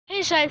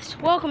Hey guys,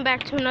 welcome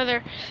back to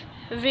another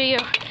video.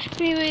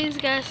 Anyways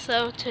guys,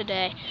 so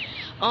today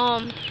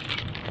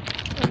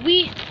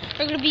we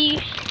are gonna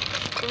be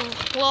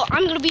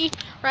I'm gonna be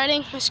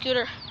riding my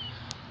scooter.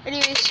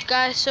 Anyways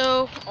guys,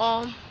 so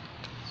I'm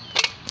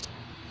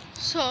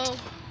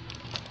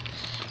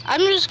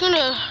just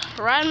gonna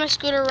ride my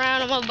scooter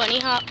around. I'm gonna bunny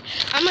hop.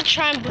 I'm gonna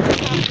try and bunny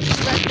hop.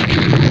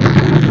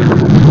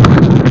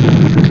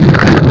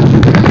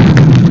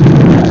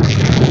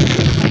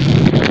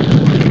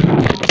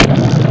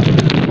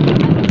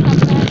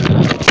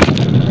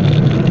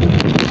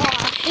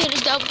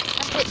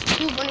 I hit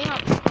two bunny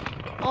hops.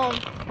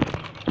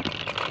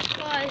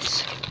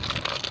 Guys,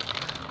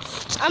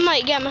 I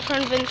might get my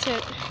friend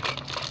Vincent,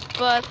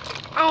 but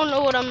I don't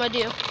know what I'm gonna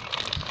do.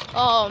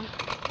 I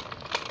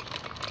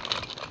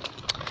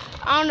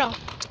don't know.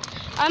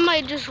 I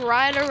might just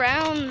ride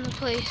around the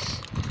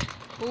place.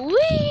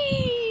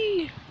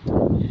 Whee!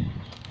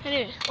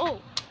 Anyways, oh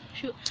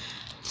shoot.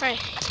 Alright,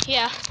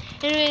 yeah.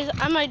 Anyways,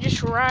 I might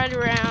just ride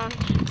around.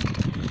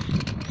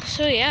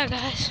 So yeah,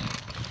 guys.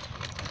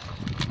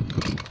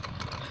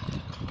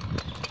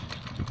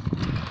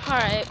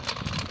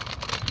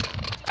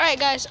 Alright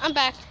guys, I'm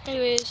back.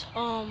 Anyways,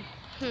 I'm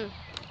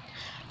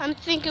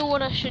thinking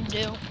what I should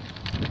do.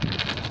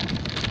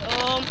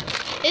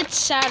 It's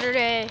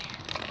Saturday.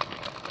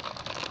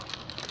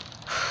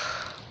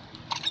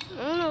 I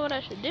don't know what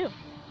I should do.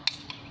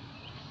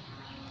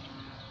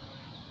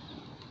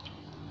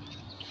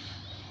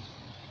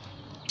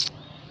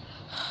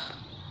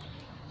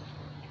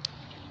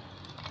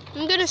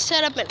 I'm gonna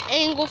set up an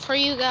angle for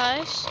you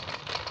guys.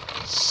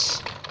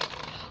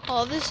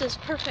 Oh, this is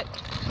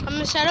perfect. I'm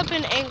gonna set up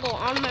an angle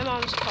on my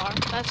mom's car.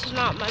 That's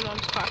not my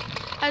mom's car.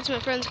 That's my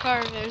friend's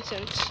car,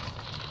 Vincent's.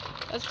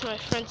 That's my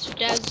friend's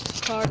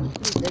dad's car.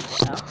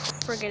 So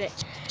forget it.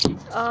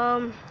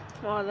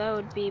 Well, that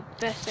would be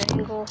best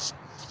angle.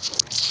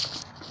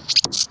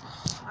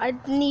 I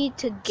need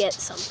to get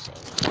something.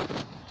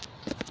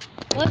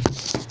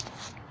 Let's.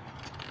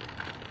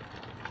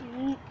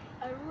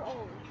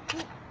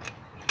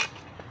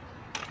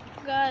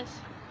 Guys,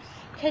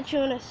 catch you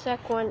in a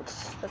sec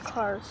once the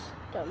car's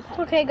done.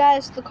 Okay,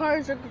 guys, the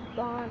cars are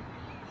gone.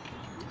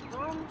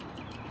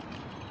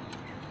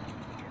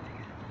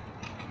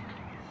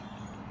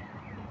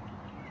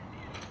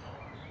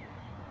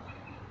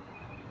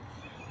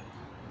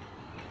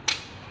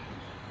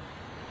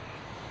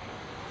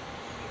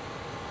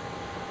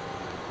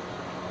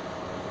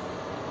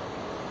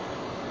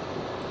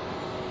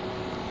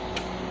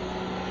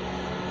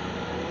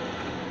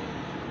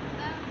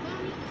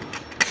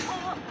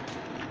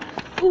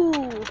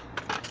 Ooh.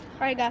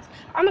 Alright guys,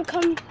 I'm gonna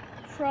come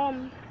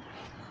from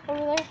over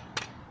there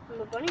on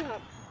the bunny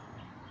hop.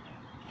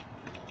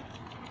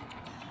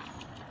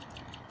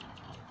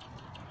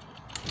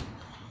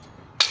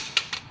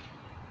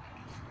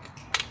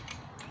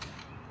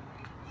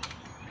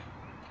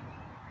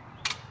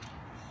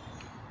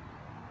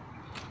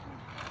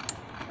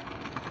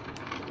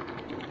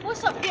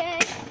 What's up,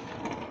 gang?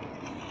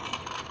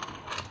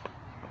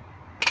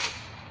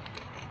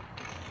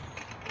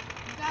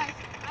 Guys,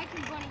 I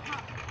can bunny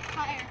hop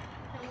higher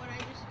than what I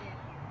just did.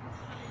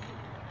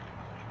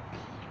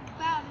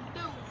 About to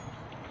do.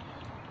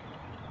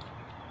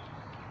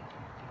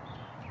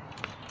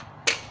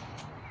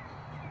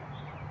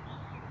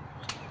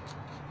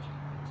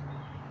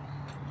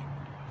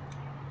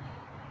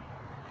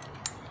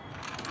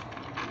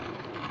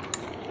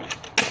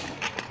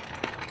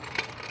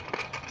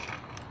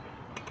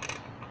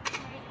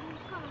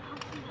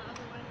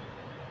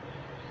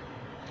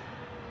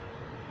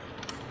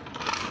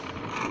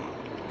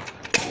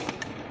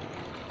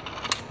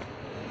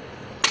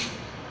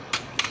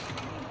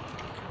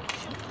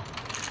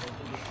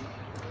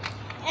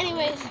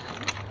 Anyways,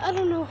 I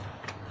don't know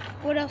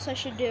what else I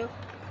should do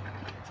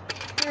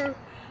for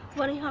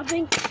bunny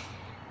hopping.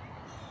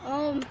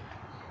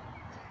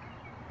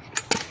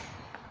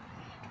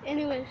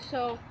 Anyway,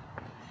 so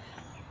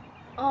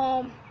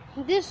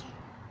this,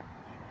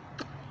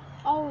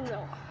 oh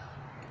no,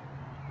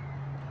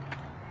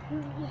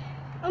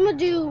 I'm gonna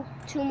do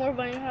 2 more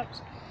bunny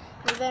hops,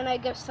 and then I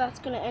guess that's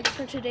gonna end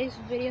for today's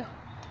video.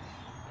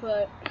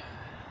 But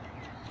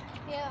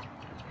yeah.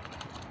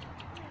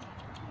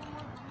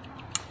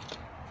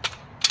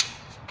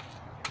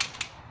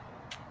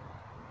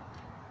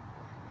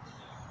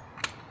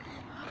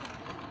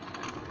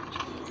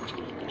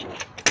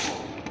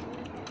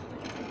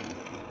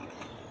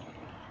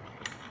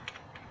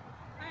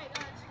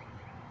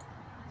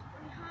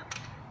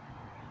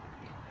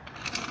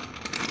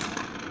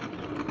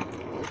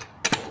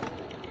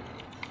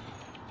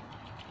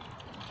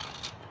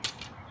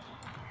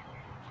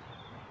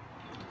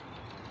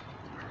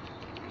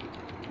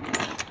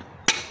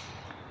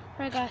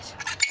 Alright guys,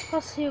 I'll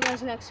see you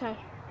guys next time.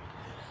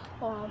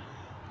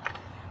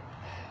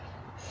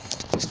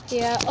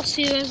 Yeah, I'll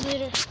see you guys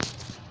later.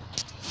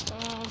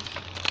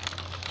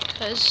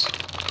 Because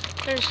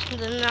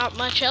there's not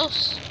much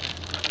else.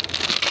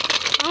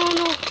 I don't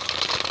know.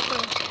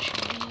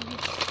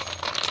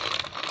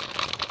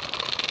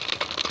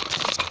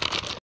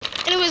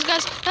 Anyways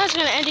guys, that's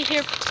gonna end it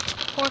here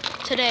for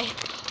today.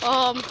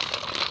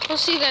 We'll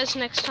see you guys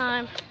next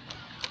time.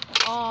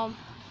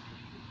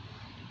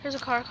 Here's a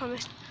car coming.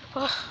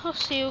 Well, I'll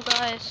see you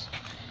guys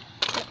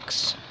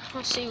next.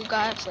 I'll see you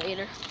guys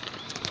later.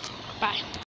 Bye.